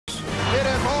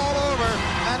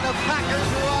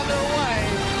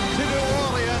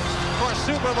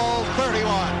Super Bowl 31.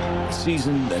 A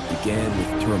season that began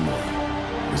with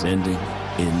turmoil was ending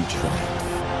in triumph.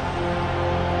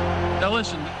 Now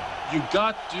listen, you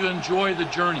got to enjoy the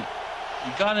journey.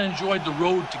 You got to enjoy the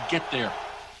road to get there.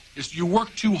 You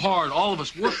work too hard. All of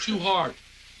us work too hard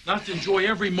not to enjoy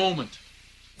every moment.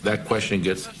 That question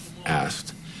gets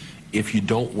asked. If you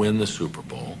don't win the Super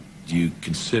Bowl, do you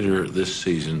consider this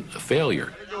season a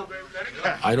failure?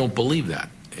 I don't believe that,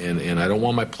 and I don't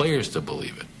want my players to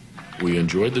believe it. We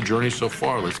enjoyed the journey so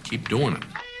far. Let's keep doing it.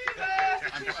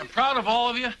 I'm proud of all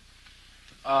of you.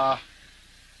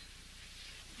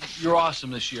 You're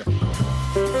awesome this year.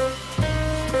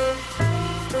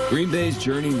 Green Bay's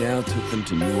journey now took them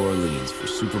to New Orleans for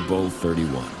Super Bowl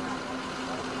 31.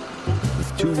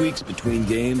 With 2 weeks between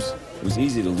games, it was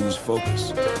easy to lose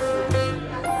focus.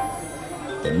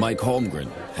 But Mike Holmgren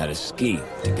had a scheme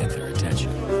to get their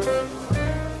attention.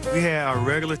 We had our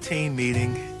regular team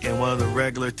meeting in one of the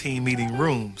regular team meeting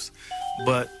rooms,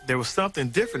 but there was something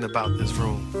different about this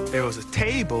room. There was a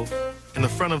table in the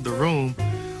front of the room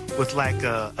with like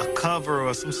a cover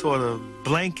or some sort of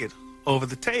blanket over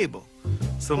the table.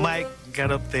 So Mike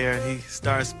got up there and he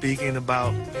started speaking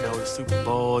about, the Super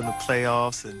Bowl and the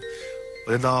playoffs and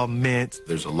what it all meant.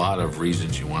 There's a lot of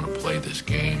reasons you want to play this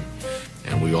game,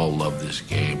 and we all love this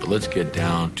game, but let's get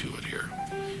down to it here.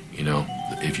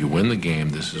 If you win the game,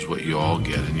 this is what you all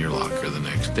get in your locker the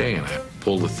next day. And I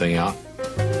pulled the thing out.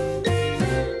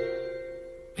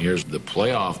 Here's the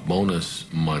playoff bonus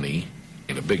money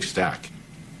in a big stack.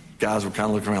 Guys were kind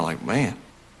of looking around like, man,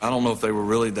 I don't know if they were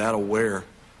really that aware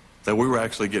that we were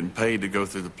actually getting paid to go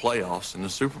through the playoffs in the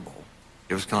Super Bowl.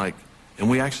 It was kind of like, and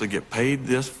we actually get paid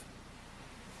this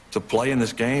to play in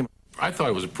this game? I thought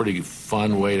it was a pretty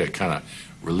fun way to kind of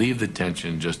relieve the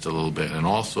tension just a little bit, and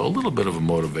also a little bit of a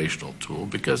motivational tool,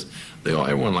 because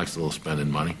everyone likes a little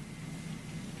spending money.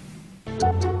 The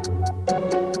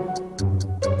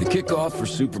kickoff for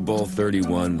Super Bowl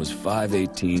 31 was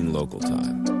 5:18 local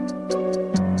time.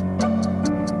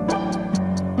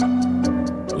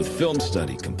 With film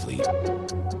study complete,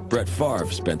 Brett Favre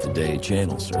spent the day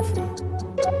channel surfing.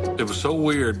 It was so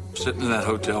weird sitting in that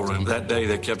hotel room. That day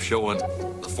they kept showing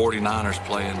the 49ers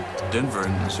playing Denver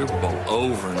in the Super Bowl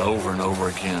over and over and over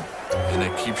again. And they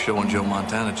keep showing Joe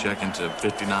Montana checking to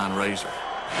 59 Razor.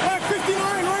 Black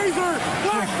 59 Razor!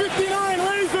 Black 59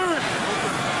 Razor!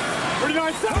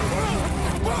 49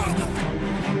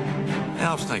 And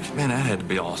I was thinking, man, that had to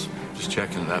be awesome, just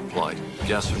checking that play,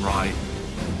 guessing right.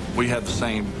 We had the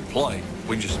same play.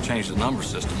 We just changed the number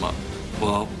system up.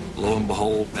 Well, lo and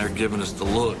behold, they're giving us the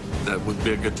look that would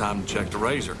be a good time to check the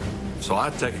Razor. So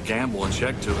I'd take a gamble and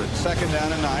check to it. 2nd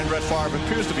down and 9. Brett Favre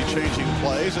appears to be changing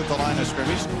plays at the line of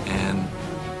scrimmage. And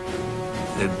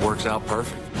it works out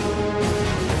perfect.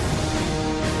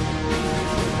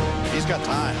 He's got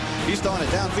time. He's throwing it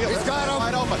downfield. He's got him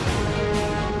wide open.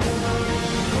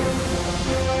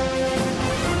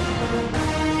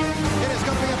 It is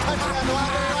going to be a touchdown to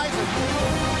Andre Rison.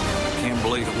 Can't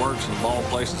believe it works. The ball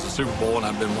places the Super Bowl, and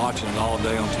I've been watching it all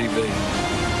day on TV.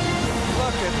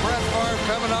 Look at Brett Favre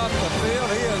coming off the field.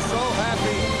 He is so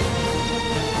happy.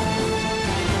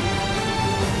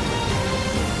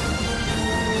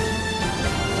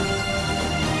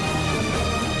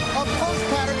 A post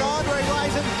pattern to Andre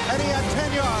Rison, and he had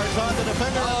 10 yards on the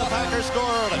defender, and the Packers score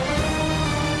early.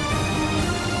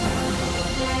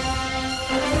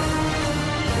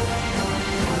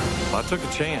 I took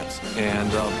a chance, and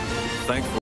thankfully